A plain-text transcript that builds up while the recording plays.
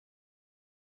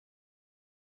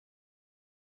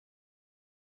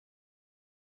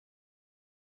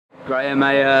Graham,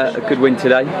 a good win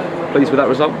today. Pleased with that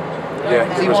result? Yeah,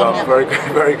 good result. Very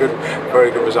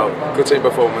good result. Good team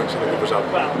performance and a good result.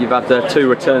 You've had 2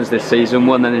 returns this season.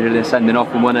 One ended in sending off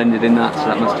and one ended in that, so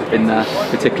that must have been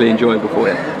particularly enjoyable for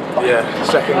you. Yeah,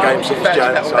 second game since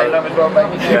Jan, so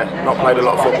yeah, not played a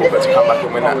lot of football, but to come back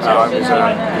and win that time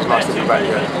was nice to be back.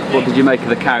 Yeah. What did you make of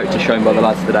the character shown by the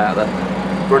lads today out there?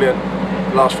 Brilliant.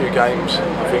 Last few games,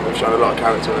 I think we've shown a lot of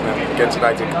character, and then again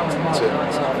today to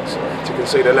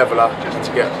concede a leveller and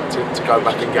to go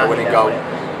back and get a winning goal.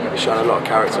 We've shown a lot of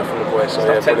character from the boys, so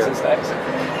yeah, brilliant.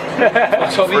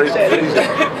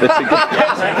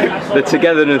 The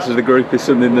togetherness of the group is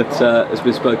something that has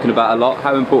been spoken about a lot.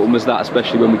 How important was that,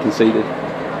 especially when we conceded?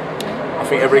 I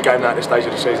think every game now at this stage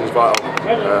of the season is vital,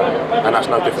 and that's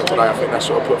no different today. I think that's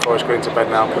sort of put Forest Green to bed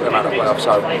now and put them out of the playoffs.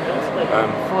 So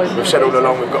we've said all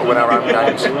along we've got to win our own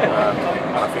games, and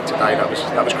I think today that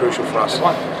was crucial for us.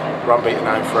 We're unbeaten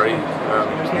now in 3.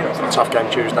 A tough game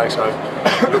Tuesday, so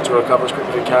look to recover as quick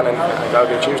as we can and go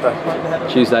again Tuesday.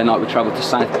 Tuesday night we travel to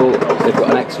Southport. They've got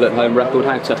an excellent home record.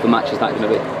 How tough a match is that going to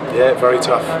be? Yeah, very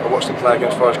tough. I watched them play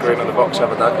against Forest Green on the box the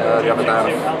other day, and I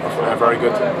thought they were very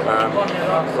good.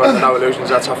 Well, no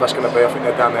illusions how tough that's going to be. I think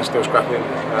they're down there still scrapping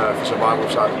for survival.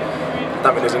 So I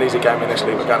don't think there's an easy game in this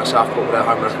league, but going to Southport with their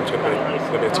home record is going to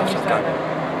be a tough game.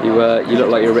 You look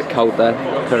like you're a bit cold there.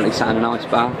 Currently sat in an ice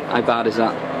bath. How bad is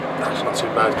that? It's not too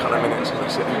bad. A couple of minutes and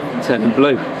that's it. Turning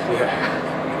blue. Yeah.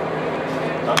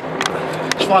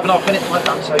 It's 5.5 minutes like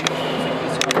that, so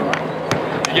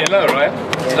you're getting lower, right?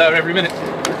 Lower every minute.